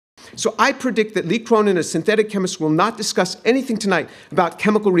So I predict that Lee Cronin, a synthetic chemist, will not discuss anything tonight about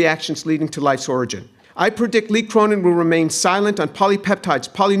chemical reactions leading to life's origin. I predict Lee Cronin will remain silent on polypeptides,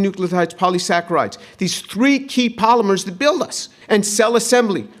 polynucleotides, polysaccharides, these three key polymers that build us, and cell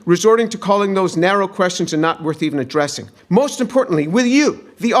assembly, resorting to calling those narrow questions and not worth even addressing. Most importantly, will you,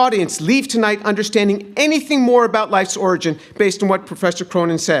 the audience, leave tonight understanding anything more about life's origin based on what Professor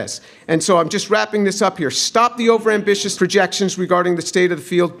Cronin says? And so I'm just wrapping this up here. Stop the overambitious projections regarding the state of the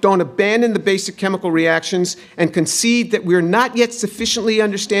field. Don't abandon the basic chemical reactions and concede that we're not yet sufficiently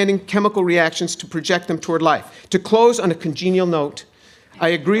understanding chemical reactions to project them toward life. To close on a congenial note, I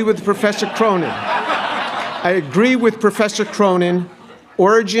agree with Professor Cronin.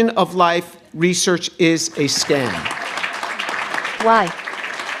 Origin of life research is a scam. Why?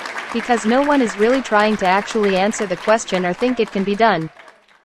 Because no one is really trying to actually answer the question or think it can be done.